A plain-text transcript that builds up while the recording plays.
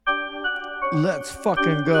Let's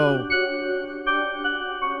fucking go.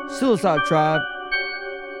 Suicide Tribe.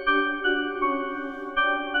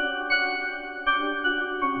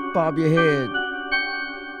 Bob your head.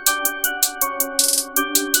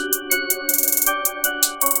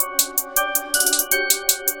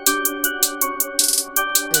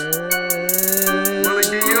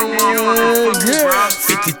 Yeah.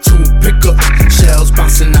 52 pickup shells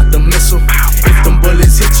bouncing out the missile. If them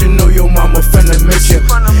bullets hit you, know your mama finna miss you.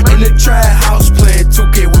 In the trap house playing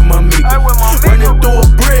 2K with my amigo. Running through a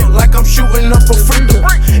brick like I'm shooting up a free throw.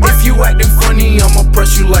 If you acting funny, I'ma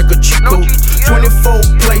press you like a Chico.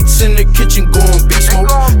 24 plates in the kitchen going beast mode.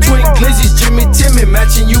 Twin glizzies, Jimmy Timmy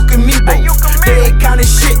matching you can meet both. They ain't kinda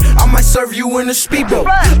shit, I might serve you in a speedboat.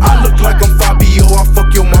 I look like I'm Fabio, I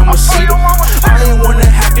fuck your mama Cito. I ain't wanna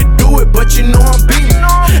have to do it, but you know I'm beating.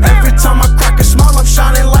 Every time I crack a smile, I'm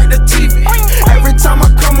shining like the TV. Every time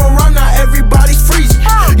I come around, now everybody freezing.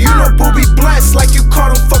 You know Booby blessed like you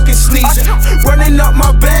caught him fucking sneezing. Running up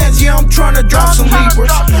my bands, yeah, I'm trying to drop some Libras.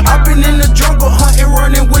 I've been in the jungle hunting,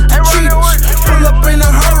 running with the cheetahs. Pull up in a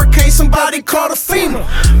hurricane, somebody call the FEMA.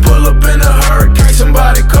 Pull up in a hurricane,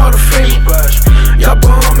 somebody call the FEMA. Y'all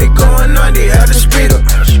on me going 90, had to speed up.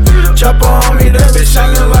 Chopper on me, that bitch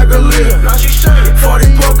hanging like a leader. 40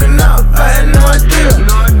 poking out, I had no idea.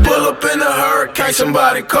 Pull up in a hurricane,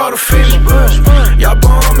 somebody call the FEMA. Y'all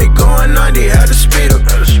on me going 90, had to speed up.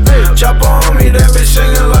 Chopper on me, that bitch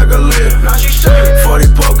hanging like a leader. 40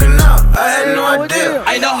 poking out, I had no idea.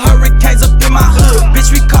 Ain't no hurricanes up in my hood,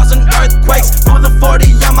 bitch, we causing earthquakes. Pull the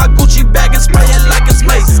 40 on my Gucci bag and spray it like it's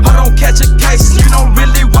mace. I don't catch a case, you don't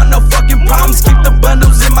really want no fucking problems. Keep the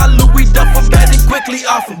bundles in my Louis duffel bag and quickly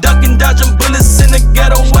off them. Ducking, dodging bullets in the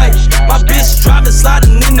getaway. My bitch driving,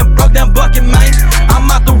 sliding in the broke down bucket, man. I'm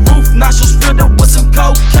out the roof, nostrils filled up with some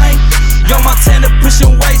cocaine. Yo, Montana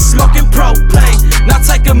pushing weight, smoking propane. Now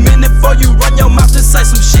take a minute before you run your mouth and say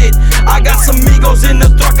some shit. I got some amigos in the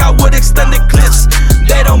dark, I would extend the clips.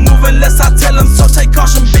 They don't move unless I tell them, so take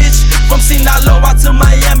caution, bitch. From Sinaloa to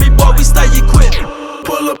Miami, boy, we stay equipped.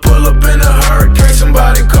 Pull up in a hurricane,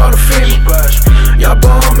 somebody call the FEMA. Y'all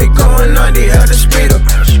on me going 90, had to speed up.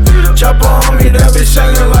 Chopper on me, that bitch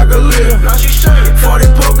hanging like a leader. 40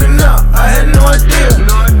 poking out, I had no idea.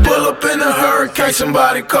 Pull up in a hurricane,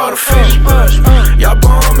 somebody call the FEMA. Y'all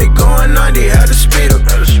on me going 90, had to speed up.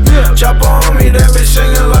 Chopper on me, that bitch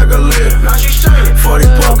hanging like a leader. 40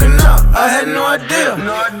 poking out, I had no idea.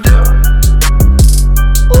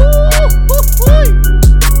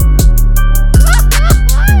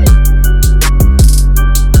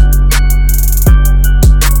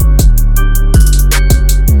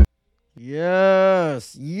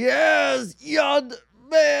 Yes, y'all,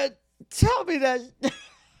 man, tell me that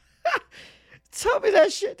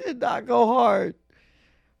shit did not go hard.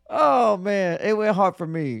 Oh man, it went hard for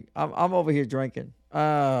me. I'm over here drinking.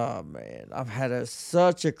 Oh man, I've had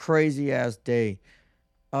such a crazy ass day.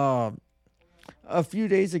 A few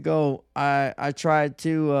days ago, I tried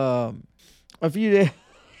to a few days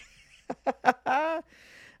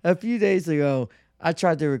a few days ago, I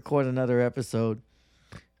tried to record another episode.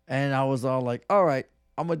 And I was all like, all right,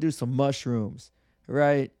 I'm going to do some mushrooms,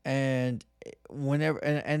 right? And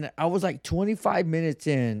and I was like 25 minutes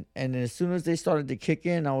in. And as soon as they started to kick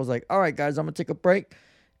in, I was like, all right, guys, I'm going to take a break.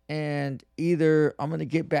 And either I'm going to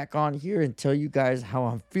get back on here and tell you guys how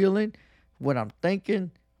I'm feeling, what I'm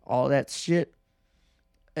thinking, all that shit.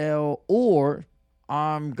 Or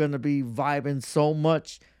I'm going to be vibing so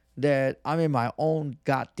much that I'm in my own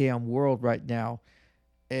goddamn world right now.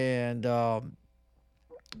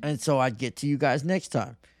 And so I'd get to you guys next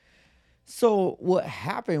time. So what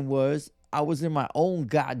happened was I was in my own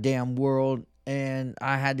goddamn world and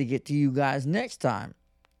I had to get to you guys next time.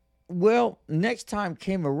 Well, next time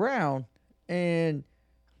came around and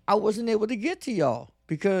I wasn't able to get to y'all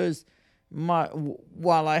because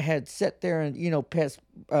while I had sat there and,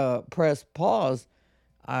 press pause,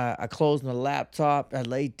 I closed my laptop, I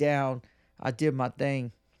laid down, I did my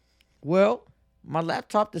thing. Well, my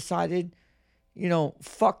laptop decided,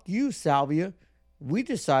 fuck you, Salvia. We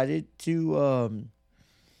decided to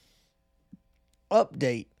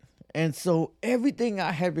update. And so everything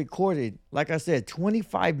I had recorded, like I said,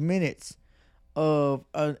 25 minutes of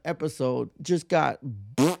an episode just got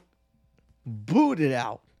booted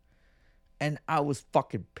out. And I was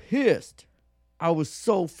fucking pissed. I was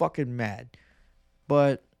so fucking mad.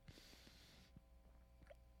 But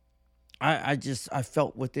I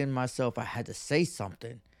felt within myself I had to say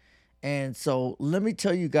something. And so let me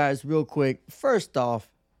tell you guys real quick. First off,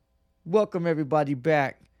 welcome everybody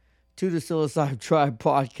back to the Suicide Tribe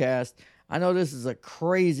podcast. I know this is a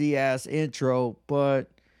crazy ass intro, but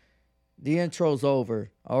the intro's over.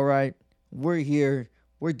 All right. We're here.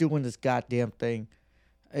 We're doing this goddamn thing.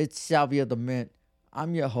 It's Salvia the Mint.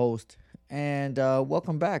 I'm your host. And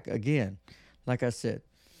welcome back again. Like I said.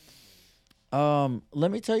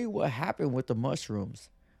 Let me tell you what happened with the mushrooms.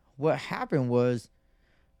 What happened was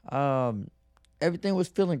everything was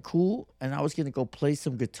feeling cool and I was gonna go play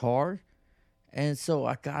some guitar. And so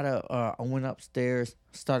I went upstairs,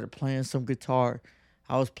 started playing some guitar.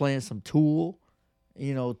 I was playing some Tool.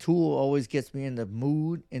 You know, Tool always gets me in the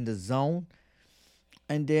mood, in the zone.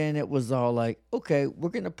 And then it was all like, okay, we're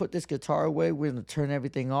going to put this guitar away. We're going to turn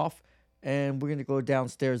everything off. And we're going to go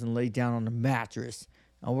downstairs and lay down on the mattress.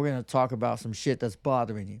 And we're going to talk about some shit that's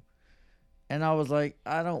bothering you. And I was like,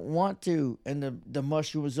 I don't want to. And the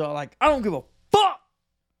mushroom was all like, I don't give a fuck.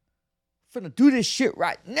 I'm finna do this shit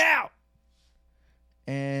right now.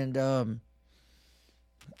 And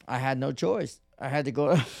I had no choice. I had to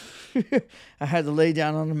go. I had to lay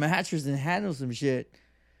down on the mattress and handle some shit.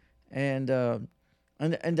 And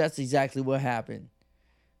that's exactly what happened.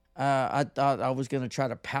 I thought I was going to try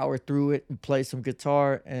to power through it and play some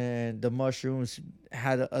guitar, and the mushrooms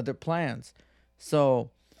had other plans. So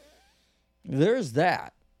there's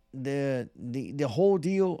that. The whole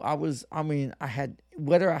deal, I had,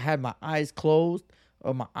 whether I had my eyes closed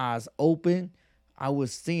or my eyes open, I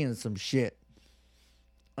was seeing some shit.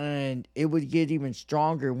 And it would get even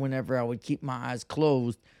stronger whenever I would keep my eyes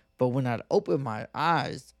closed. But when I'd open my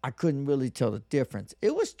eyes, I couldn't really tell the difference.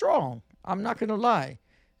 It was strong. I'm not going to lie.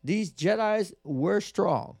 These Jedis were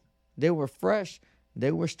strong. They were fresh.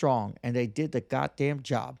 They were strong. And they did the goddamn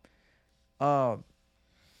job.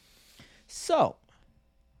 So,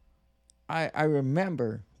 I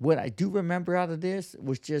remember, what I do remember out of this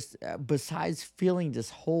was just, besides feeling this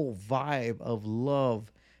whole vibe of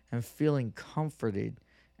love and feeling comforted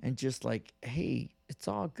and just like, hey, it's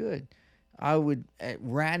all good. I would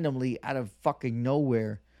randomly, out of fucking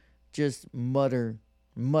nowhere, just mutter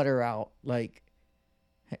out like,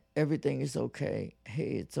 everything is okay.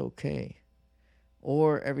 Hey, it's okay.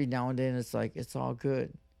 Or every now and then it's like, it's all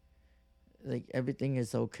good. Like, everything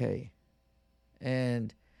is okay.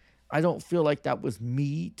 And I don't feel like that was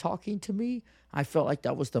me talking to me. I felt like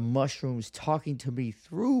that was the mushrooms talking to me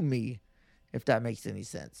through me, if that makes any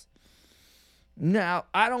sense. Now,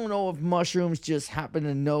 I don't know if mushrooms just happen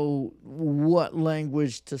to know what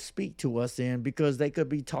language to speak to us in, because they could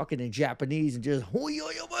be talking in Japanese and just,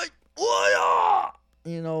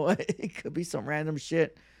 you know, it could be some random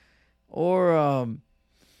shit. Or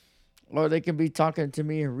they can be talking to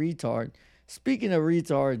me in retard. Speaking of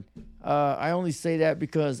retard, I only say that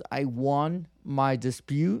because I won my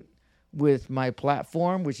dispute with my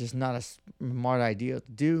platform, which is not a smart idea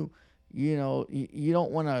to do. You know, you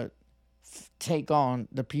don't want to take on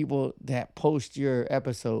the people that post your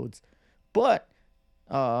episodes. But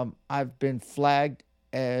I've been flagged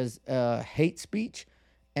as hate speech,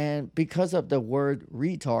 and because of the word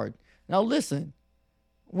retard. Now listen,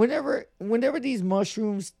 whenever these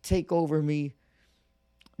mushrooms take over me,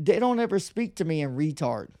 they don't ever speak to me in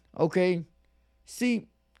retard, okay? See,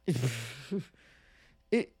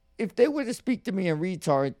 if they were to speak to me in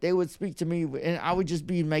retard, they would speak to me and I would just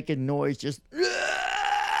be making noise, just...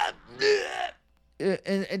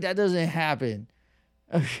 And that doesn't happen.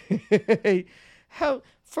 Okay?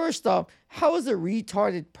 First off, how is a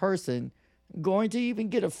retarded person going to even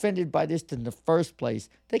get offended by this in the first place?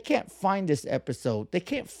 They can't find this episode. They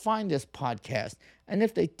can't find this podcast. And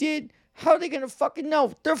if they did, how are they going to fucking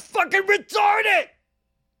know? They're fucking retarded!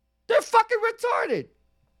 They're fucking retarded!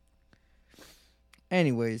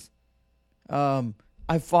 Anyways,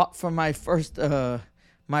 I fought for my first,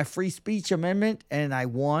 my free speech amendment, and I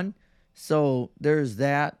won. So there's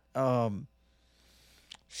that.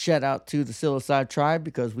 Shout out to the Psilocybe tribe,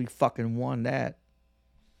 because we fucking won that.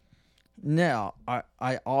 Now,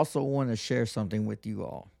 I also want to share something with you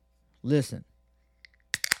all. Listen.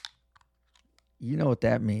 You know what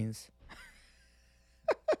that means.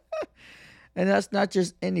 And that's not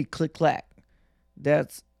just any click-clack.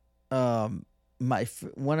 That's one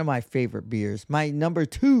of my favorite beers. My number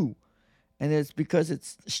 2. And it's because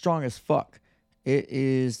it's strong as fuck. It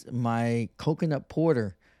is my coconut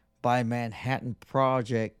porter by Manhattan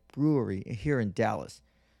Project Brewery here in Dallas.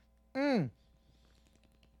 I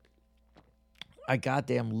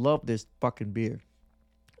goddamn love this fucking beer.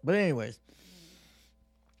 But anyways,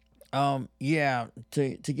 yeah,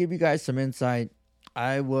 to give you guys some insight,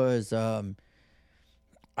 I was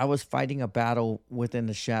fighting a battle within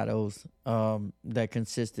the shadows that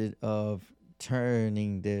consisted of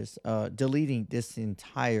deleting this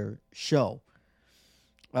entire show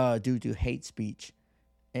due to hate speech.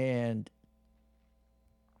 And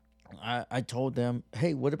I told them,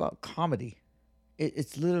 hey, what about comedy?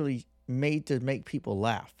 it's literally made to make people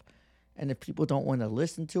laugh. And if people don't want to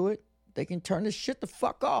listen to it, they can turn this shit the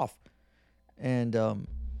fuck off. And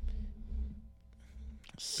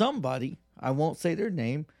somebody, I won't say their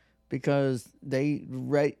name because they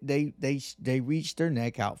reached their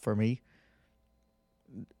neck out for me.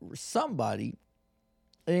 Somebody,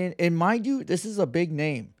 and mind you, this is a big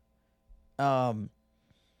name.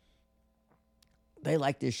 They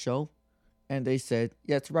like this show, and they said,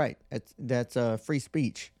 "Yeah, that's right. That's free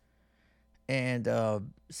speech." And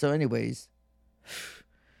so, anyways,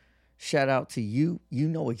 shout out to you. You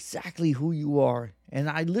know exactly who you are, and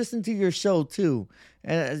I listen to your show too,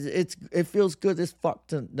 and it feels good as fuck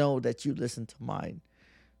to know that you listen to mine.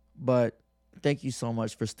 But thank you so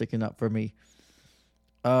much for sticking up for me.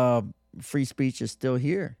 Free speech is still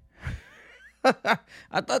here.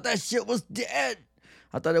 I thought that shit was dead.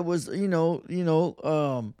 I thought it was,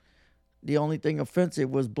 the only thing offensive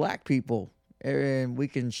was black people, and we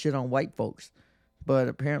can shit on white folks. But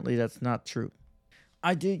apparently that's not true.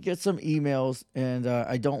 I did get some emails, and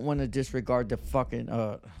I don't want to disregard the fucking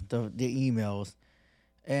the emails.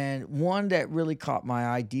 And one that really caught my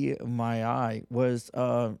eye was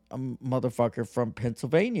a motherfucker from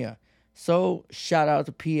Pennsylvania. So shout out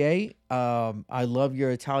to PA. I love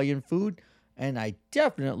your Italian food, and I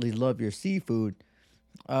definitely love your seafood.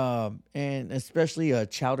 And especially a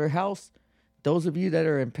Chowder House. Those of you that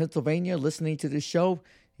are in Pennsylvania listening to this show,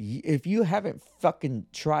 if you haven't fucking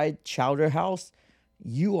tried Chowder House,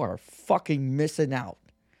 you are fucking missing out.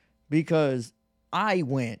 Because I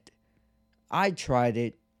tried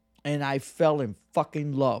it, and I fell in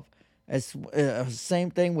fucking love.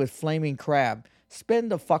 Same thing with Flaming Crab.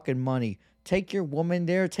 Spend the fucking money. Take your woman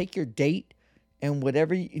there, take your date, and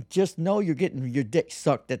whatever. Just know you're getting your dick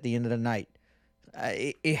sucked at the end of the night.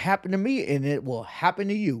 It happened to me, and it will happen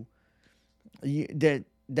to you. That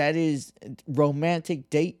is romantic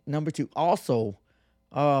date number 2. Also,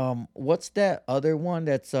 what's that other one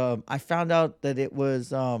that's I found out that it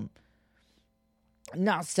was not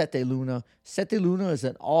Sette Luna. Sette Luna is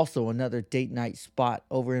also another date night spot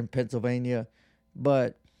over in Pennsylvania,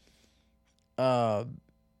 but Dolce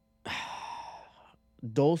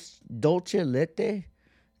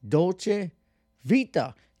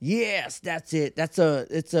Vita. Yes, that's it.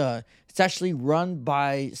 It's actually run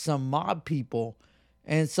by some mob people.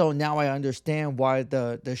 And so now I understand why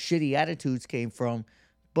the shitty attitudes came from,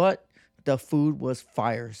 but the food was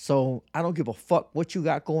fire. So I don't give a fuck what you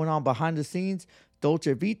got going on behind the scenes.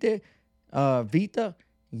 Dolce Vita,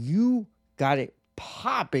 you got it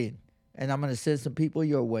popping. And I'm going to send some people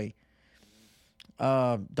your way.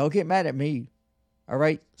 Don't get mad at me. All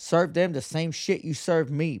right? Serve them the same shit you served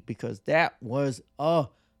me, because that was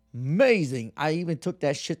amazing. I even took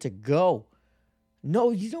that shit to go.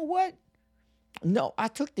 No, you know what? No, I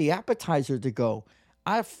took the appetizer to go.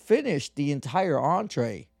 I finished the entire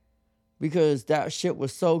entree because that shit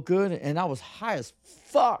was so good, and I was high as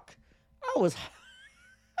fuck.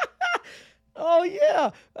 Oh,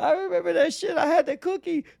 yeah. I remember that shit. I had the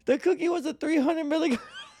cookie. The cookie was a 300 milligrams.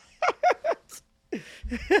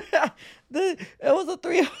 It was a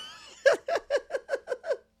 300.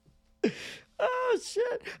 Oh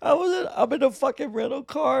shit! I'm in a fucking rental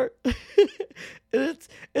car. And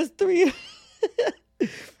it's 3.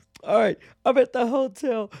 All right, I'm at the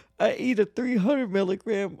hotel. I eat a 300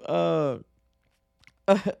 milligram. I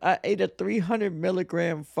ate a 300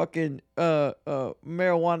 milligram fucking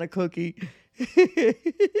marijuana cookie.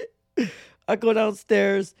 I go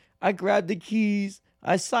downstairs. I grab the keys.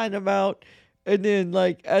 I sign them out, and then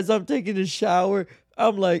like as I'm taking a shower,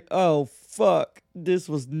 I'm like, oh fuck, this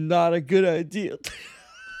was not a good idea.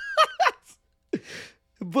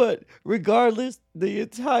 But regardless, the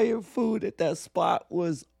entire food at that spot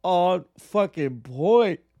was on fucking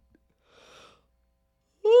point.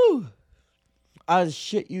 Woo. I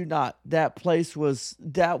shit you not. That was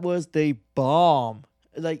the bomb.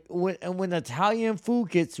 Like when Italian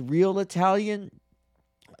food gets real Italian,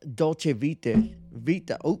 Dolce Vita.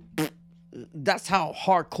 Oh, that's how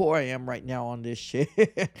hardcore I am right now on this shit.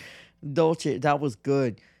 Dolce, that was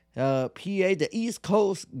good. PA, the East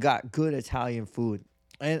Coast got good Italian food.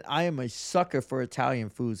 And I am a sucker for Italian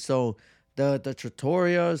food. So the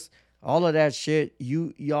trattorias, all of that shit,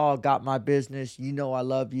 y'all got my business. You know I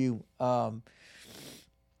love you. I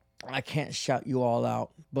can't shout you all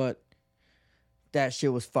out, but that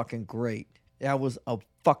shit was fucking great. That was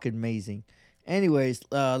fucking amazing. Anyways,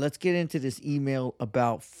 let's get into this email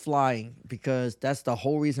about flying, because that's the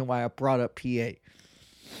whole reason why I brought up PA.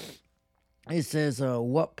 It says,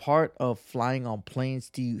 what part of flying on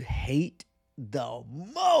planes do you hate the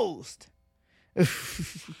most?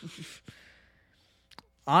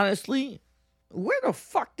 Honestly, where the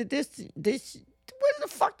fuck did where the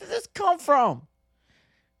fuck did this come from?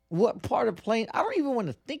 What part of plane? I don't even want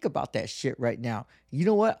to think about that shit right now. You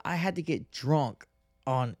know what? I had to get drunk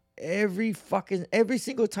on every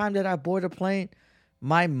single time that I board a plane.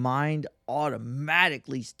 My mind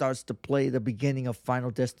automatically starts to play the beginning of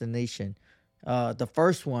Final Destination. The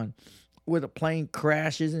first one where the plane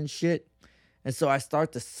crashes and shit. And so I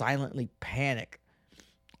start to silently panic.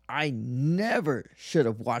 I never should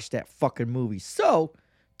have watched that fucking movie. So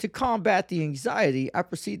to combat the anxiety, I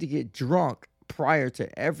proceed to get drunk prior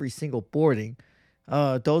to every single boarding.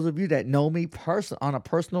 Those of you that know me on a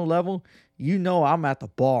personal level, you know I'm at the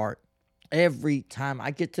bar every time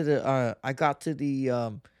I get to the I got to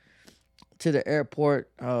the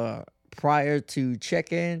airport prior to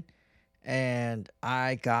check-in, and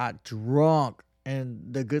I got drunk.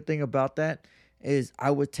 And the good thing about that is I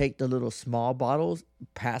would take the little small bottles,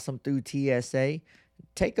 pass them through TSA,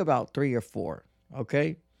 take about 3 or 4,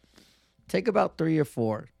 okay? Take about 3 or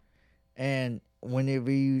 4. And whenever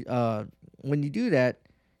when you do that,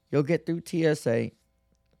 you'll get through TSA,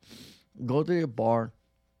 go to the bar,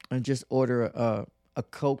 and just order a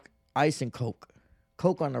Coke, ice and Coke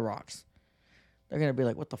on the rocks. They're going to be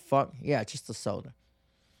like, what the fuck? Yeah, just a soda.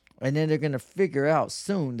 And then they're going to figure out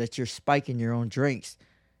soon that you're spiking your own drinks.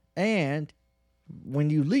 And when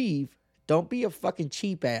you leave, don't be a fucking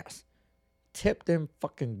cheap ass. Tip them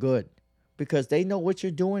fucking good. Because they know what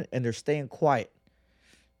you're doing and they're staying quiet.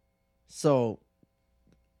 So,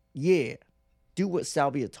 yeah. Do what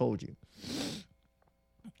Salvia told you.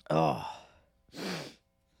 Oh,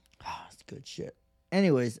 it's good shit.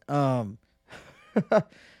 Anyways,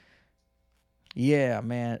 yeah,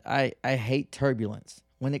 man. I hate turbulence.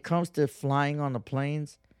 When it comes to flying on the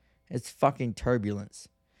planes, it's fucking turbulence.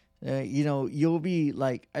 You'll be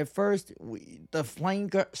like, at first, the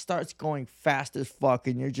plane starts going fast as fuck,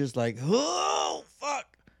 and you're just like, oh,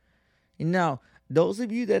 fuck. Now, those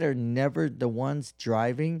of you that are never the ones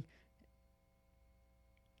driving,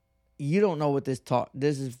 you don't know what this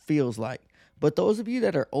feels like. But those of you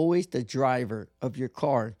that are always the driver of your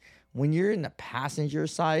car, when you're in the passenger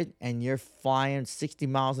side and you're flying 60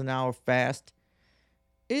 miles an hour fast,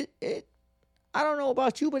 it I don't know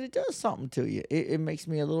about you, but it does something to you. It makes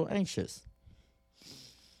me a little anxious,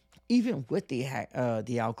 even with the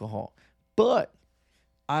alcohol. But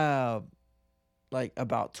like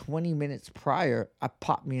about 20 minutes prior, I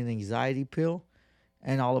popped me an anxiety pill,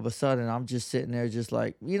 and all of a sudden I'm just sitting there, just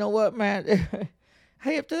like, you know what, man?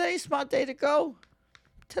 Hey, if today's my day to go,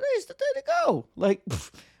 today's the day to go. Like,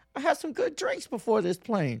 I had some good drinks before this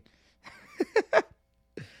plane.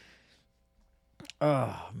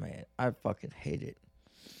 Oh, man, I fucking hate it.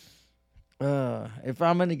 If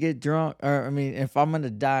I'm going to get drunk, if I'm going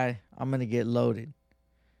to die, I'm going to get loaded.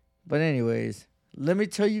 But anyways, let me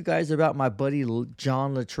tell you guys about my buddy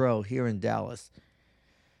John Luttrell here in Dallas.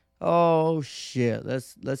 Oh, shit.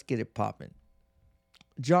 Let's get it popping.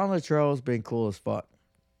 John Luttrell has been cool as fuck.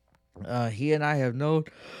 He and I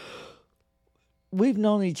we've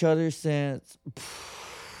known each other since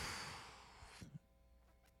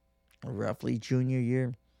roughly junior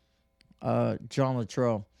year. John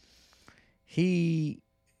Luttrell, he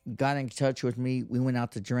got in touch with me. We went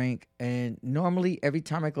out to drink, and normally every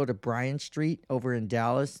time I go to Bryan Street over in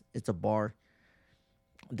Dallas, it's a bar.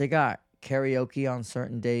 They got karaoke on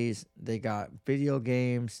certain days. They got video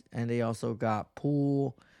games, and they also got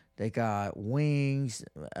pool. They got wings,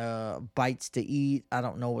 bites to eat. I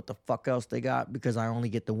don't know what the fuck else they got because I only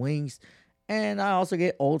get the wings. And I also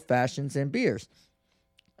get old fashions and beers.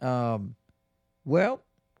 Well,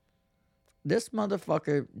 this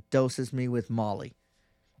motherfucker doses me with Molly.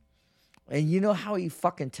 And you know how he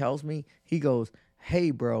fucking tells me? He goes,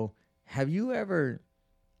 hey, bro, have you ever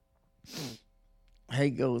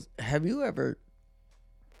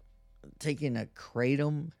taken a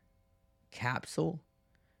Kratom capsule?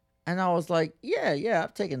 And I was like, yeah,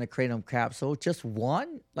 I've taken a Kratom capsule. Just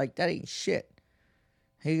one? Like, that ain't shit.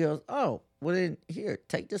 He goes, oh, well then, here,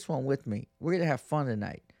 take this one with me. We're going to have fun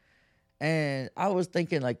tonight. And I was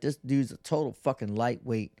thinking, like, this dude's a total fucking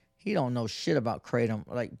lightweight. He don't know shit about Kratom.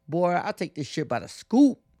 Like, boy, I take this shit by the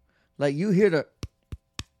scoop. Like, you hear the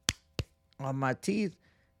on my teeth,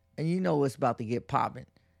 and you know it's about to get popping.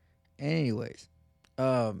 Anyways,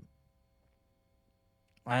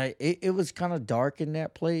 it was kind of dark in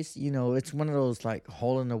that place. You know, it's one of those like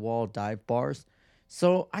hole in the wall dive bars,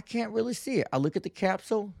 so I can't really see it. I look at the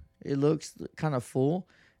capsule, it looks kind of full,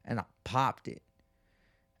 and I popped it,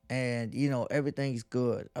 and you know everything's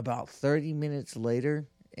good. About 30 minutes later,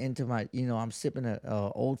 into my, I'm sipping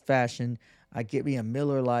a old fashioned. I get me a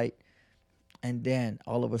Miller Lite, and then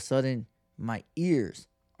all of a sudden my ears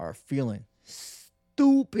are feeling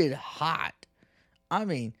stupid hot. I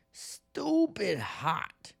mean, stupid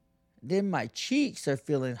hot. Then my cheeks are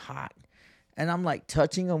feeling hot. And I'm like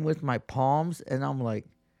touching them with my palms. And I'm like,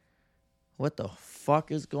 what the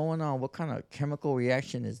fuck is going on? What kind of chemical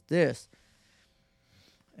reaction is this?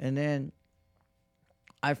 And then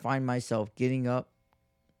I find myself getting up,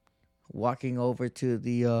 walking over to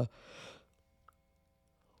the,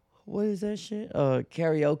 what is that shit?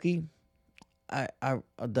 Karaoke.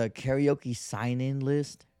 The karaoke sign-in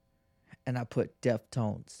list. And I put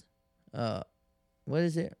Deftones. What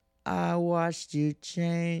is it? I watched you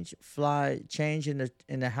change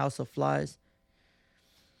in the House of Flies.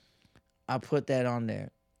 I put that on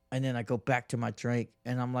there. And then I go back to my drink.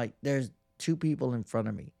 And I'm like, there's 2 people in front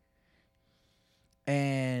of me.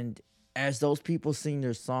 And as those people sing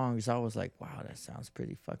their songs, I was like, wow, that sounds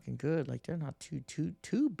pretty fucking good. Like, they're not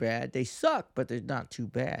too bad. They suck, but they're not too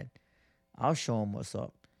bad. I'll show them what's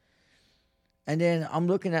up. And then I'm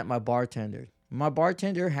looking at my bartender. My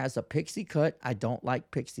bartender has a pixie cut. I don't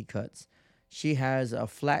like pixie cuts. She has a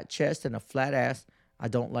flat chest and a flat ass. I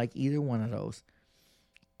don't like either one of those.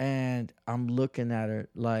 And I'm looking at her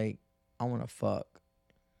like, I want to fuck.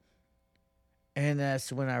 And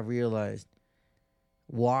that's when I realized,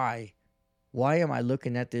 why? Why am I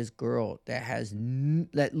looking at this girl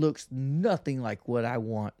that looks nothing like what I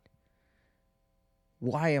want?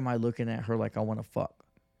 Why am I looking at her like I want to fuck?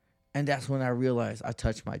 And that's when I realized I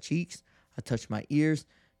touched my cheeks, I touched my ears,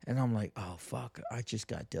 and I'm like, oh, fuck, I just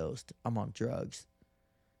got dosed. I'm on drugs.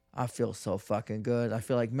 I feel so fucking good. I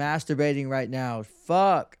feel like masturbating right now.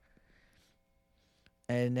 Fuck.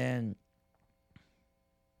 And then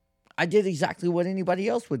I did exactly what anybody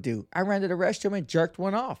else would do. I ran to the restroom and jerked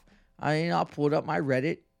one off. I pulled up my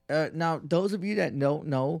Reddit. Now, those of you that don't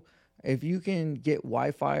know, if you can get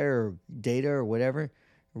Wi-Fi or data or whatever,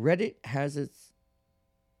 Reddit has its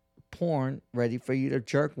porn ready for you to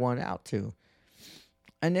jerk one out to.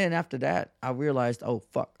 And then after that, I realized, oh,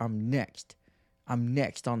 fuck, I'm next. I'm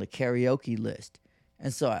next on the karaoke list.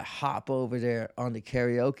 And so I hop over there on the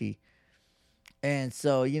karaoke. And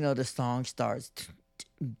so, the song starts.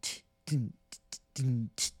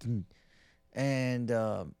 And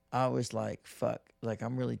I was like, fuck, like,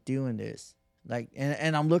 I'm really doing this. Like,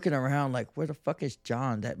 and I'm looking around like, where the fuck is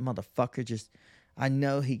John? That motherfucker I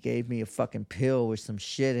know he gave me a fucking pill with some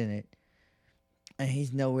shit in it. And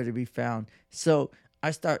he's nowhere to be found. So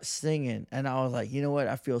I start singing. And I was like, you know what?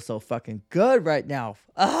 I feel so fucking good right now.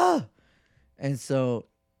 Ah! And so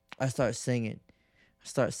I start singing. I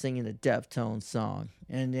start singing the Deftones song.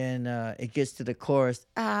 And then it gets to the chorus.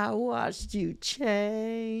 I watched you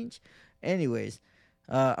change. Anyways.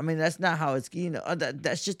 That's not how it's,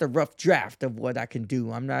 that's just a rough draft of what I can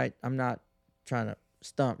do. I'm not trying to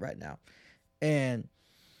stunt right now. And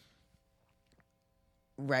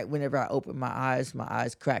right whenever I open my eyes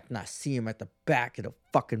crack and I see him at the back of the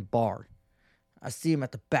fucking bar. I see him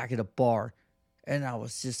at the back of the bar. And I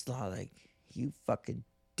was just like, you fucking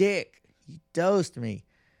dick. You dosed me.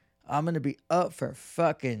 I'm going to be up for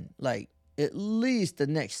fucking like at least the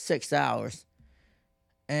next 6 hours.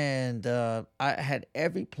 And I had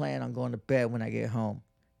every plan on going to bed when I get home.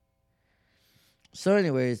 So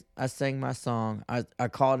anyways, I sang my song. I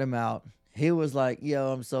called him out. He was like,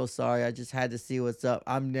 yo, I'm so sorry. I just had to see what's up.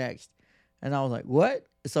 I'm next. And I was like, what?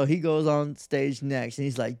 So he goes on stage next. And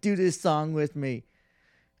he's like, do this song with me.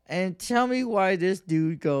 And tell me why this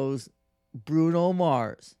dude goes Bruno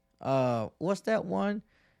Mars. What's that one?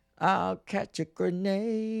 I'll catch a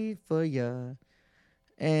grenade for ya.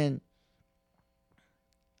 And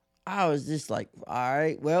I was just like, all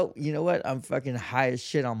right, well, you know what? I'm fucking high as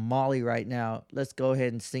shit on Molly right now. Let's go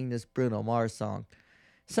ahead and sing this Bruno Mars song.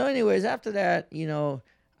 So anyways, after that,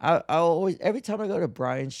 I always, every time I go to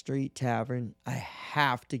Bryan Street Tavern, I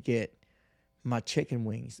have to get my chicken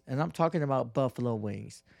wings. And I'm talking about buffalo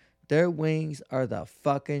wings. Their wings are the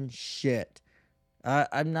fucking shit.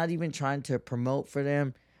 I'm not even trying to promote for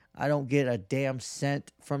them. I don't get a damn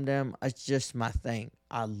cent from them. It's just my thing.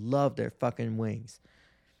 I love their fucking wings.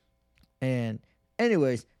 And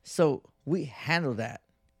anyways, so we handle that.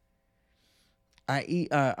 I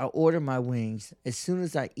order my wings. As soon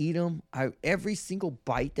as I eat them, every single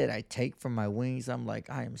bite that I take from my wings, I'm like,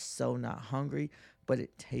 I am so not hungry, but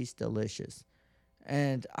it tastes delicious.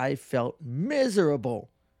 And I felt miserable.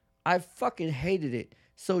 I fucking hated it.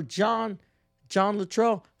 So John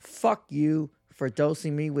Luttrell, fuck you for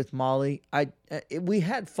dosing me with Molly. We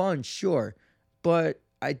had fun, sure, but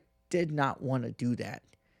I did not want to do that.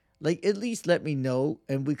 Like, at least let me know,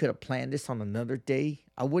 and we could have planned this on another day.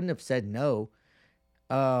 I wouldn't have said no.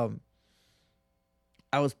 I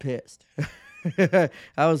was pissed. I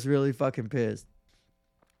was really fucking pissed.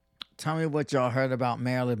 Tell me what y'all heard about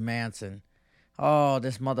Marilyn Manson. Oh,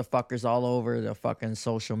 this motherfucker's all over the fucking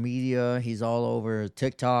social media. He's all over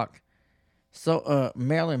TikTok. So,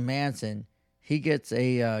 Marilyn Manson, he gets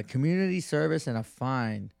a community service and a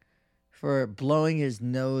fine for blowing his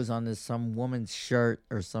nose on some woman's shirt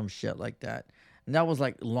or some shit like that. And that was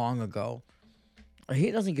like long ago. He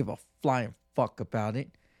doesn't give a flying fuck about it.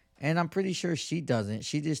 And I'm pretty sure she doesn't.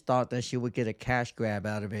 She just thought that she would get a cash grab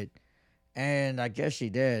out of it. And I guess she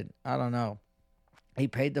did. I don't know. He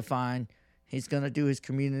paid the fine. He's going to do his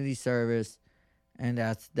community service. And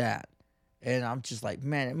that's that. And I'm just like,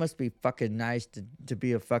 man, it must be fucking nice to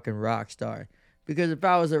be a fucking rock star. Because if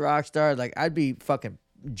I was a rock star, like, I'd be fucking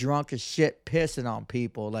drunk as shit, pissing on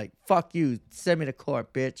people. Like, fuck you. Send me to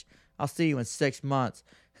court, bitch. I'll see you in 6 months.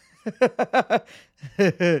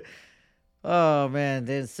 Oh, man.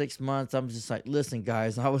 Then 6 months, I'm just like, listen,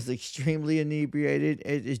 guys, I was extremely inebriated.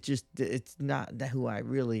 It's not who I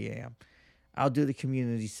really am. I'll do the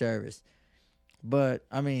community service. But,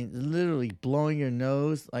 I mean, literally blowing your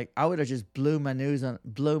nose. Like, I would have just blew my nose on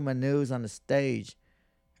the stage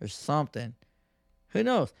or something. Who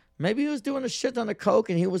knows? Maybe he was doing a shit on the coke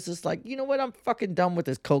and he was just like, you know what? I'm fucking done with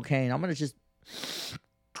this cocaine. I'm going to just,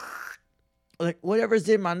 like, whatever's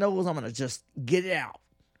in my nose, I'm going to just get it out.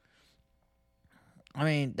 I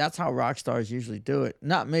mean, that's how rock stars usually do it.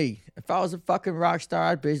 Not me. If I was a fucking rock star,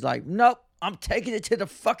 I'd be like, nope, I'm taking it to the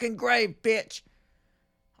fucking grave, bitch.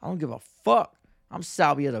 I don't give a fuck. I'm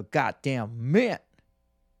salvia the goddamn mint.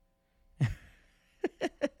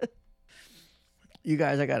 You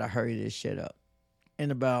guys, I gotta hurry this shit up.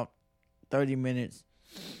 In about 30 minutes,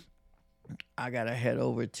 I gotta head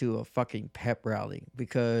over to a fucking pep rally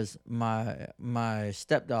because my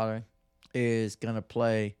stepdaughter is gonna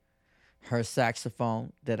play her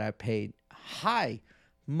saxophone that I paid high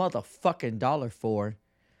motherfucking dollar for.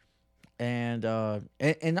 And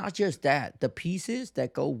not just that, the pieces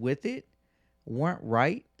that go with it weren't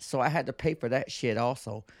right, so I had to pay for that shit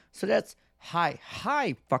also. So that's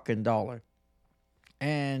high fucking dollar.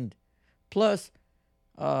 And plus,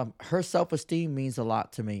 her self-esteem means a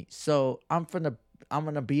lot to me. So I'm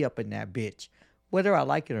gonna be up in that bitch, whether I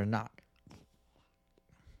like it or not.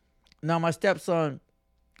 Now my stepson,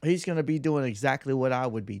 he's gonna be doing exactly what I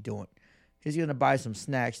would be doing. He's gonna buy some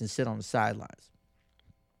snacks and sit on the sidelines.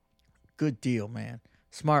 Good deal, man.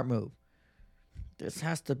 Smart move. This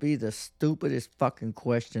has to be the stupidest fucking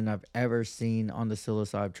question I've ever seen on the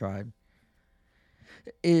Psilocybe Tribe.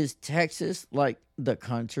 Is Texas like the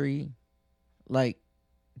country? Like,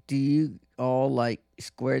 do you all like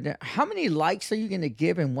square down? How many likes are you gonna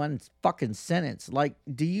give in one fucking sentence? Like,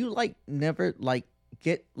 do you like never like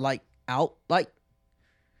get like out? Like,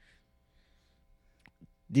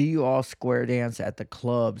 do you all square dance at the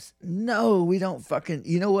clubs? No, we don't fucking...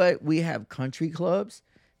 You know what? We have country clubs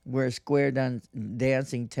where square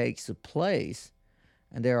dancing takes place.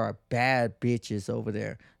 And there are bad bitches over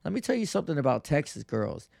there. Let me tell you something about Texas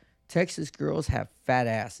girls. Texas girls have fat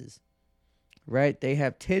asses. Right? They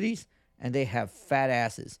have titties and they have fat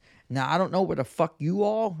asses. Now, I don't know where the fuck you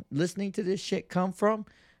all listening to this shit come from.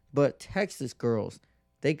 But Texas girls,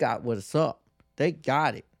 they got what's up. They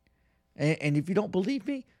got it. And if you don't believe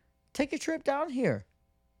me, take a trip down here.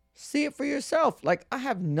 See it for yourself. Like, I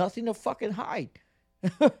have nothing to fucking hide.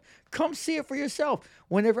 Come see it for yourself.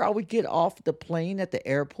 Whenever I would get off the plane at the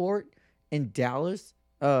airport in Dallas,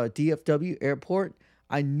 DFW airport,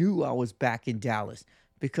 I knew I was back in Dallas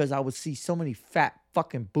because I would see so many fat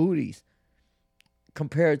fucking booties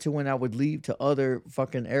compared to when I would leave to other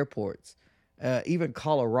fucking airports. Even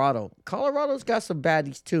Colorado. Colorado's got some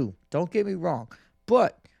baddies too. Don't get me wrong.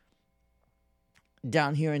 But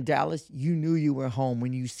down here in Dallas, you knew you were home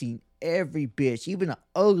when you seen every bitch, even an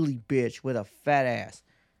ugly bitch with a fat ass.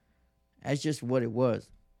 That's just what it was.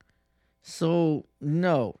 So,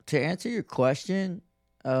 no. To answer your question,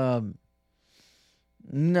 no.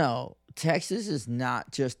 Texas is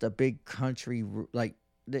not just a big country. Like,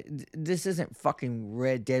 this isn't fucking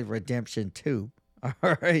Red Dead Redemption 2.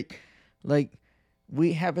 All right? Like,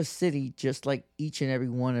 we have a city just like each and every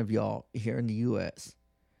one of y'all here in the U.S.,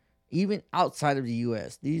 even outside of the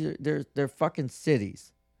U.S. They're fucking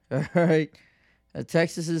cities, all right?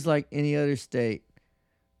 Texas is like any other state.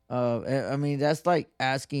 I mean, that's like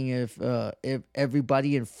asking if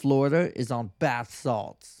everybody in Florida is on bath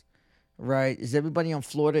salts, right? Is everybody on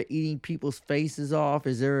Florida eating people's faces off?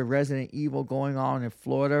 Is there a Resident Evil going on in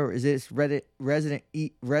Florida? Or is this Resident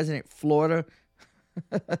Florida?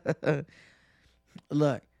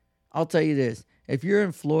 Look, I'll tell you this. If you're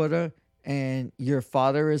in Florida and your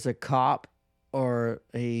father is a cop or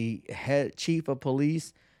a head chief of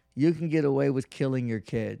police, you can get away with killing your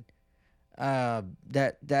kid.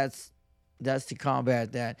 That's to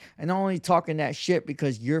combat that. And I'm only talking that shit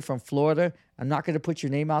because you're from Florida. I'm not going to put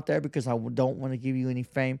your name out there because I don't want to give you any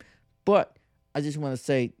fame. But I just want to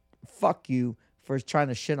say, fuck you for trying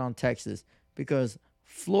to shit on Texas because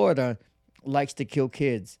Florida likes to kill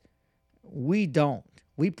kids. We don't.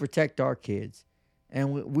 We protect our kids.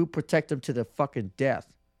 And we protect them to the fucking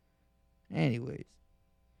death. Anyways.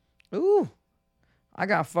 Ooh. I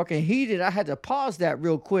got fucking heated. I had to pause that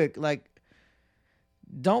real quick. Like,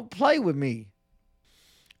 don't play with me.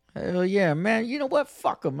 Hell yeah, man. You know what?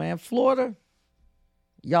 Fuck them, man. Florida,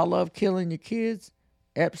 y'all love killing your kids.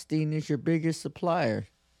 Epstein is your biggest supplier.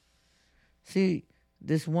 See,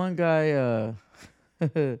 this one guy,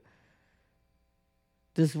 his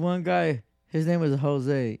name was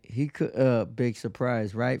Jose. He could, big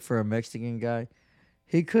surprise, right? For a Mexican guy.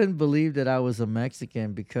 He couldn't believe that I was a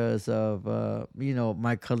Mexican because of,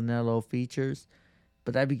 my Canelo features.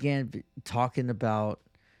 But I began talking about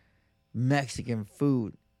Mexican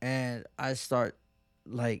food. And I start,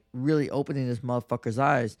 like, really opening this motherfucker's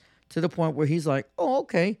eyes to the point where he's like, oh,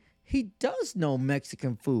 okay, he does know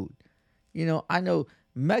Mexican food. I know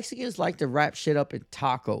Mexicans like to wrap shit up in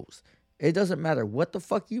tacos. It doesn't matter what the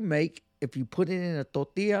fuck you make. If you put it in a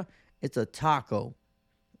tortilla, it's a taco.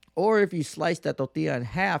 Or if you slice that tortilla in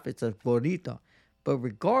half, it's a burrito. But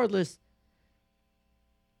regardless,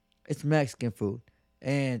 it's Mexican food.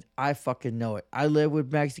 And I fucking know it. I live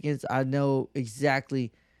with Mexicans. I know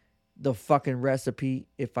exactly the fucking recipe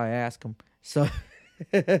if I ask them. So,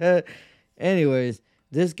 anyways,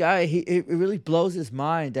 this guy, it really blows his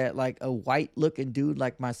mind that like a white looking dude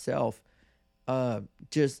like myself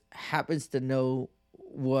just happens to know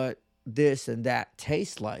what this and that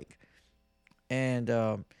tastes like. And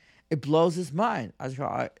it blows his mind.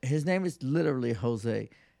 His name is literally Jose.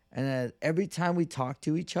 And every time we talk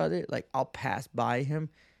to each other, like I'll pass by him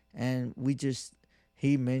and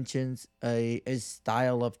he mentions a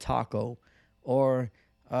style of taco or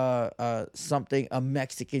something, a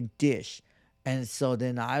Mexican dish. And so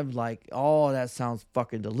then I'm like, oh, that sounds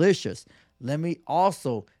fucking delicious. Let me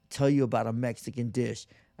also tell you about a Mexican dish.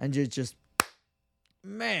 And just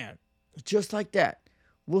man, just like that.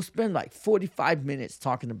 We'll spend like 45 minutes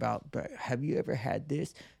talking about, have you ever had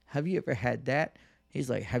this? Have you ever had that? He's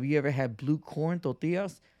like, have you ever had blue corn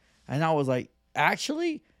tortillas? And I was like,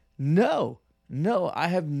 actually, no, I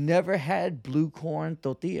have never had blue corn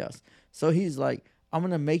tortillas. So he's like, I'm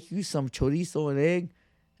going to make you some chorizo and egg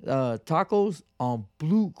tacos on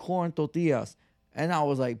blue corn tortillas. And I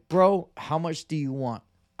was like, bro, how much do you want?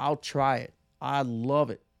 I'll try it. I love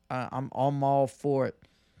it. I'm all for it.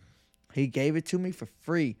 He gave it to me for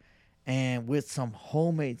free and with some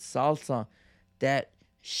homemade salsa. That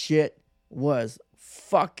shit was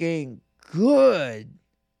fucking good.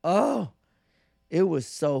 Oh, it was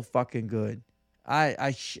so fucking good.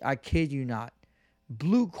 I kid you not.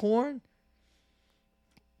 Blue corn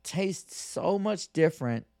tastes so much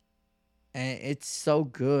different and it's so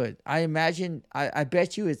good. I imagine, I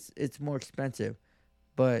bet you it's more expensive,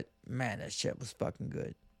 but man, that shit was fucking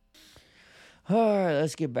good. All right,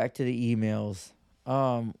 let's get back to the emails.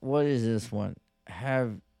 What is this one?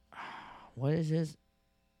 What is this?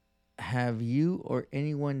 Have you or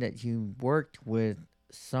anyone that you worked with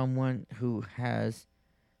someone who has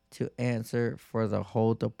to answer for the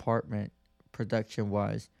whole department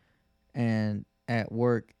production-wise and at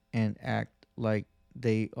work and act like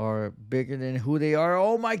they are bigger than who they are?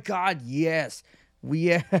 Oh my God, yes.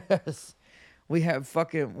 Yes. We have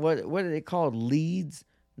fucking, what are they called? Leads?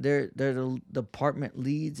 They're the department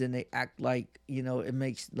leads and they act like, it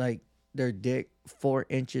makes like their dick 4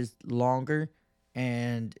 inches longer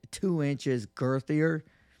and 2 inches girthier.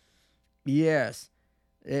 Yes.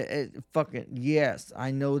 Fucking yes,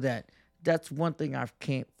 I know that. That's one thing I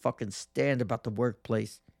can't fucking stand about the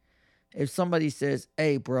workplace. If somebody says,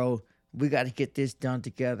 hey bro, we got to get this done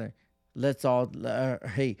together. Let's all,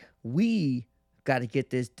 hey, we got to get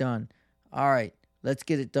this done. All right, let's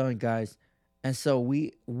get it done, guys. And so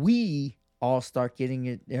we all start getting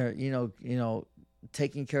it,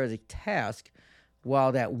 taking care of the task,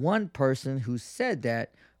 while that one person who said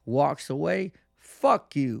that walks away.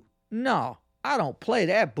 Fuck you. No, I don't play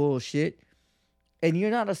that bullshit. And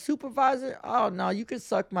you're not a supervisor? Oh no, you can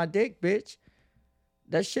suck my dick, bitch.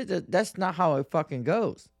 That's not how it fucking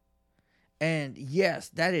goes. And yes,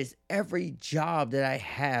 that is every job that I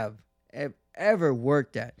have ever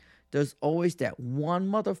worked at. There's always that one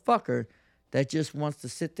motherfucker that just wants to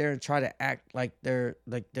sit there and try to act like they're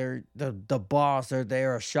the boss or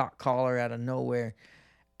they're a shot caller out of nowhere.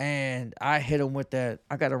 And I hit them with that.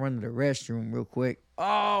 I got to run to the restroom real quick.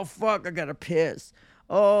 Oh, fuck, I got to piss.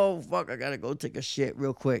 Oh, fuck, I got to go take a shit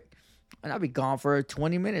real quick. And I'll be gone for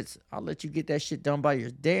 20 minutes. I'll let you get that shit done by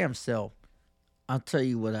your damn self. I'll tell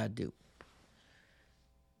you what I do.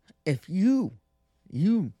 If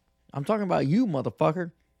I'm talking about you,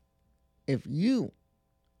 motherfucker. If you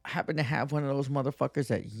happen to have one of those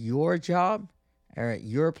motherfuckers at your job or at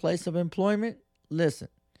your place of employment, listen.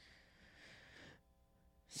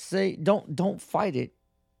 Say, don't fight it.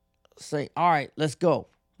 Say, all right, let's go.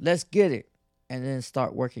 Let's get it. And then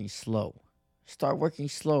start working slow. Start working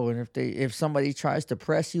slow. And if somebody tries to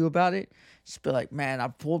press you about it, just be like, man, I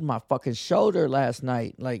pulled my fucking shoulder last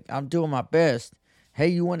night. Like, I'm doing my best. Hey,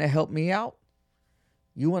 you want to help me out?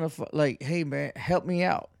 You want to, hey, man, help me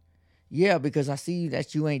out. Yeah, because I see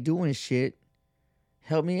that you ain't doing shit.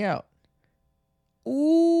 Help me out.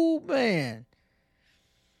 Ooh, man.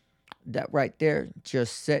 That right there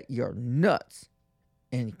just set your nuts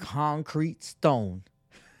in concrete stone.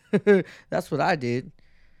 That's what I did.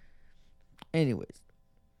 Anyways,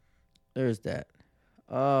 there's that.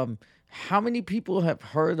 How many people have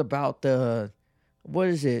heard about what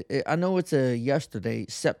is it? I know it's yesterday,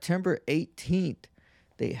 September 18th.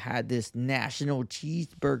 They had this National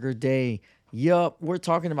Cheeseburger Day. Yup, we're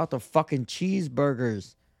talking about the fucking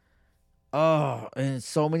cheeseburgers. Oh, and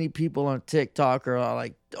so many people on TikTok are all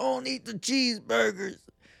like, don't eat the cheeseburgers.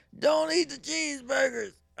 Don't eat the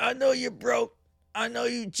cheeseburgers. I know you're broke. I know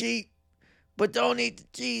you cheat. But don't eat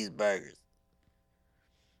the cheeseburgers.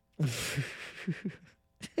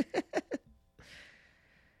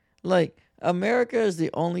 Like, America is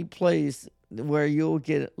the only place where you'll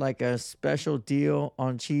get like a special deal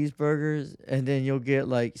on cheeseburgers, and then you'll get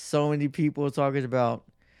like so many people talking about,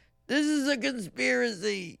 this is a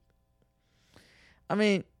conspiracy. I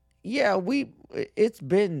mean, yeah, it's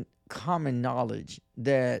been common knowledge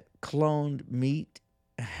that cloned meat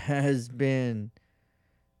has been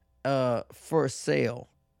for sale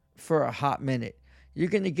for a hot minute. You're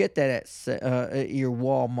going to get that at your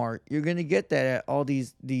Walmart. You're going to get that at all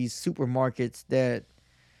these supermarkets that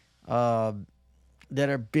are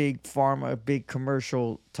big pharma, big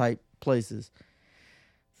commercial type places.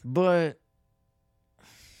 But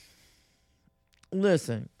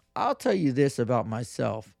listen, I'll tell you this about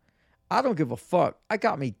myself. I don't give a fuck. I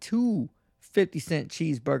got me 2 50-cent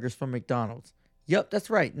cheeseburgers from McDonald's. Yep, that's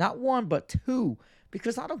right. Not 1, but 2.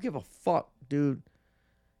 Because I don't give a fuck, dude.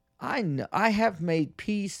 I have made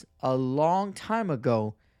peace a long time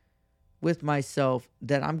ago with myself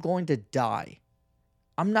that I'm going to die.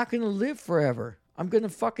 I'm not going to live forever. I'm going to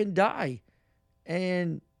fucking die.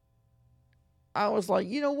 And I was like,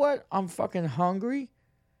 you know what? I'm fucking hungry.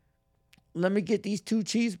 Let me get these 2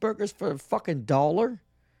 cheeseburgers for a fucking $1.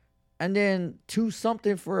 And then 2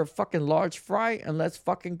 something for a fucking large fry. And let's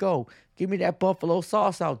fucking go. Give me that buffalo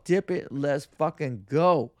sauce. I'll dip it. Let's fucking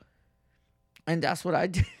go. And that's what I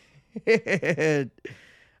did.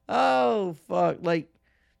 Oh, fuck. Like,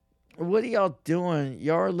 what are y'all doing?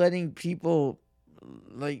 Y'all are letting people,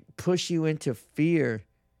 like, push you into fear.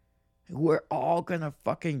 We're all gonna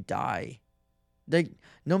fucking die. Like,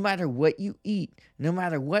 no matter what you eat, no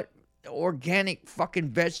matter what organic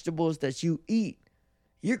fucking vegetables that you eat,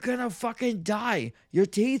 you're gonna fucking die. Your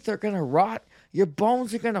teeth are gonna rot. Your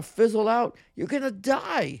bones are gonna fizzle out. You're gonna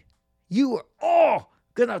die. You are all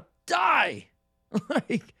gonna die.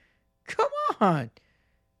 Like, come on.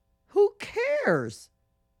 Who cares?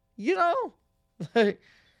 You know? Like,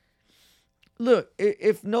 look,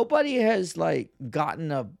 if nobody has, like,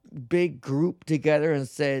 gotten a big group together and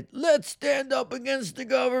said, let's stand up against the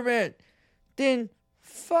government, then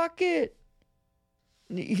fuck it.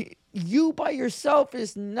 You by yourself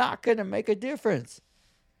is not going to make a difference.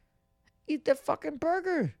 Eat the fucking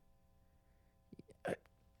burger.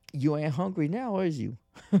 You ain't hungry now, is you?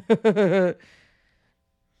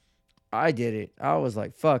 I did it. I was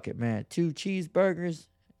like, fuck it, man. 2 cheeseburgers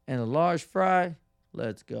and a large fry.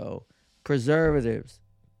 Let's go. Preservatives.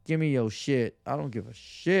 Give me your shit. I don't give a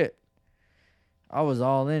shit. I was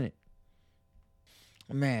all in it.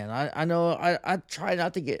 Man, I know I try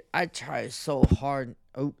not to get... I try so hard.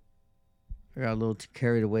 Oh, I got a little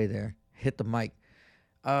carried away there. Hit the mic.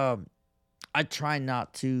 I try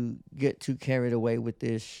not to get too carried away with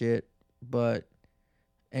this shit, but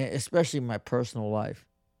especially in my personal life.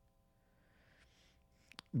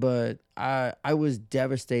 But I was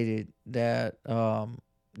devastated that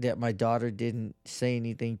that my daughter didn't say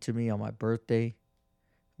anything to me on my birthday,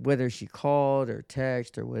 whether she called or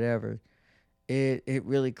texted or whatever. It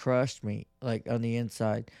really crushed me, like, on the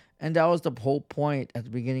inside. And that was the whole point at the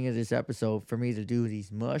beginning of this episode, for me to do these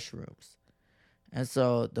mushrooms. And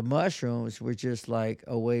so the mushrooms were just like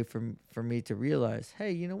a way for me to realize,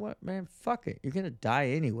 hey, you know what, man? Fuck it. You're going to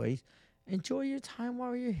die anyways. Enjoy your time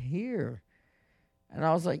while you're here. And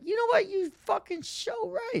I was like, you know what? You fucking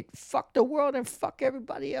show right. Fuck the world and fuck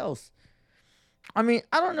everybody else. I mean,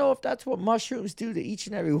 I don't know if that's what mushrooms do to each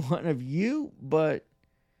and every one of you, but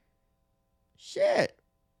shit,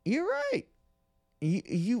 you're right.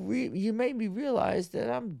 You made me realize that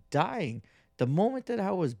I'm dying. The moment that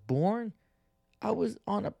I was born, I was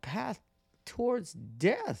on a path towards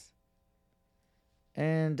death.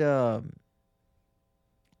 And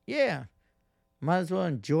yeah, might as well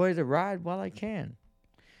enjoy the ride while I can.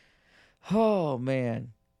 Oh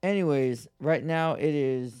man. Anyways, right now it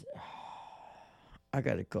is. I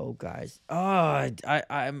gotta go, guys.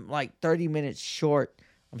 I'm like 30 minutes short.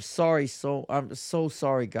 I'm sorry. I'm so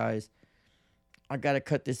sorry, guys. I gotta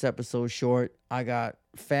cut this episode short. I got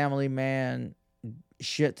family man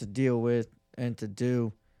shit to deal with and to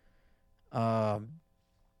do. I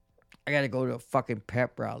gotta go to a fucking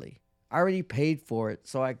pep rally. I already paid for it,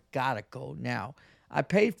 so I gotta go now. I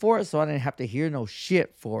paid for it, so I didn't have to hear no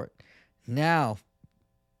shit for it. Now,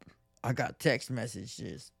 I got text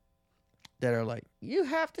messages that are like, you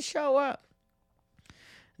have to show up.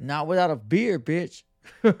 Not without a beer, bitch.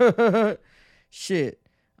 Shit.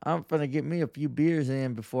 I'm finna get me a few beers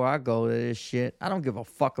in before I go to this shit. I don't give a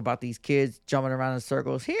fuck about these kids jumping around in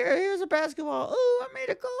circles. Here's a basketball. Ooh, I made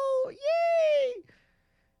a goal. Yay.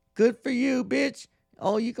 Good for you, bitch.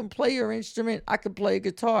 Oh, you can play your instrument. I can play a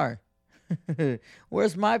guitar.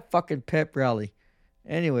 Where's my fucking pep rally?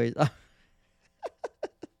 Anyways,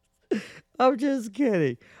 I'm just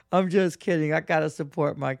kidding. I gotta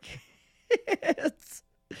support my kids.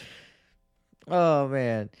 Oh,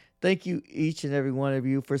 man. Thank you, each and every one of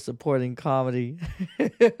you, for supporting comedy.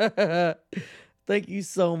 Thank you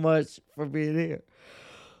so much for being here.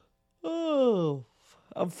 Oh,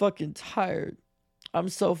 I'm fucking tired. I'm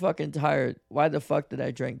so fucking tired. Why the fuck did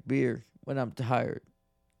I drink beer when I'm tired?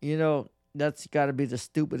 You know, that's got to be the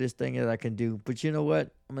stupidest thing that I can do. But you know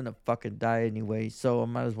what? I'm going to fucking die anyway, so I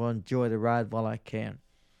might as well enjoy the ride while I can.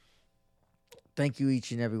 Thank you,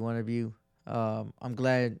 each and every one of you. I'm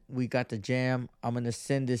glad we got the jam. I'm going to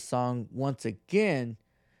send this song once again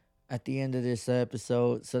at the end of this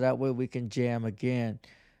episode, so that way we can jam again.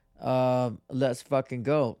 Let's fucking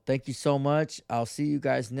go. Thank you so much. I'll see you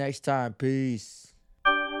guys next time. Peace.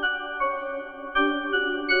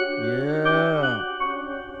 Yeah.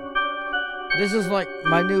 This is like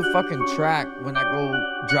my new fucking track when I go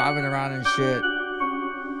driving around and shit.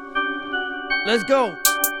 Let's go.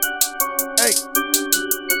 Hey.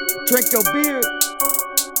 Drink your beer.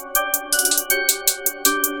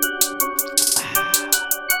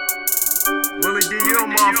 Willie D, you a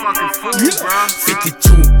motherfucking fool, bro.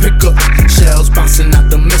 52 pickup, shells bouncing out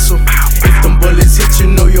the missile. If them bullets hit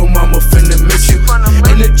you, know your mama finna miss you.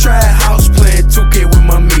 In the trap house playing 2K with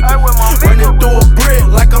my meat. Running through a brick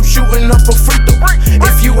like I'm shooting up a free throw.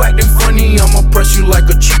 If you acting funny, I'ma press you like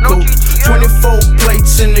a Chico. 24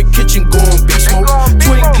 plates in the kitchen going beast mode.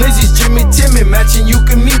 Twin glizzies, Jimmy Timmy matching you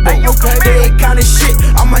can meet. They ain't kinda shit,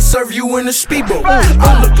 I might serve you in a speedboat.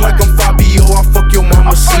 I look like I'm Fabio, I fuck your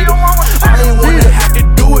mama Cito. I ain't wanna have to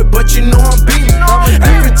do it, but you know I'm beating.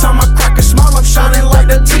 Every time I crack a smile, I'm shining like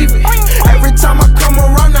the TV. Every time I come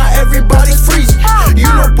around, now everybody freezing. You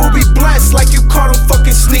know Booby blessed like you caught him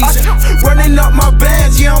fucking sneezing. Running up my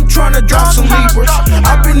bands, yeah, I'm trying to drop some Libras.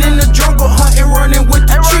 I've been in the jungle hunting, running with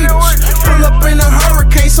the cheetahs. Pull up in a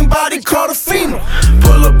hurricane, somebody call the FEMA.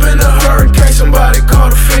 Pull up in a hurricane, somebody call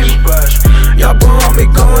the FEMA. Y'all on me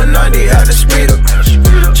going 90, had to speed up.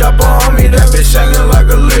 Chopper on me, that bitch hanging like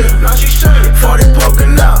a lid. 40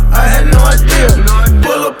 poking out, I had no idea.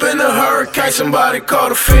 Pull up in a hurricane, somebody call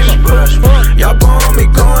the FEMA. Y'all on me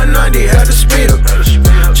going 90, had to speed up.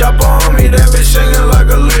 Chopper on me, that bitch hanging like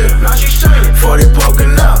a lid. 40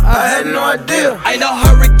 poking out, I had no idea. Ain't no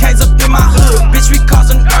hurricanes up in my hood, bitch, we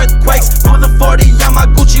causing earthquakes. Pull the 40 on my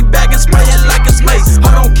Gucci bag and spray it like it's mace.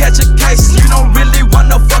 I don't catch a case, you don't really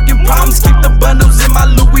want no fucking problems. Keep the bundles in my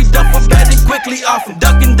Louis duffel bag and quickly off.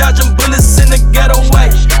 Ducking, dodging bullets in the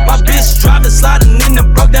getaway. My bitch driving, sliding in the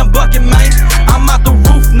broke down bucket, man. I'm out the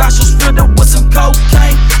roof, nostrils filled up with some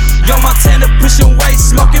cocaine. Yo, Montana pushing weight,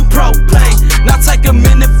 smoking propane. Now take a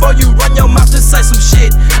minute before you run your mouth and say some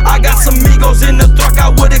shit. I got some Migos in the dark, I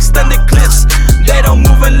would extend the clips. They don't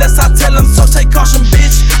move unless I tell them, so take caution,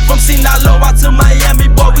 bitch. From Sinaloa out to Miami,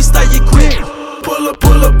 boy, we stay equipped. Pull up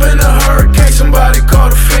in a hurricane, somebody call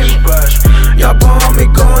the FEMA. Y'all on me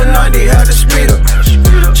going 90, had to speed up.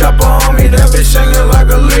 Chopper on me, that bitch hanging like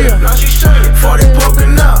a Leah. 40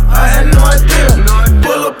 poking out, I had no idea.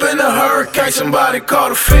 Pull up in a hurricane, somebody call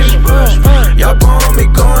the FEMA. Y'all on me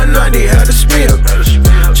going 90, had to speed up.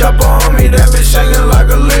 Chopper on me, that bitch hanging like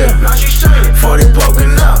a Leah. 40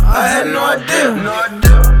 poking out, I had no idea.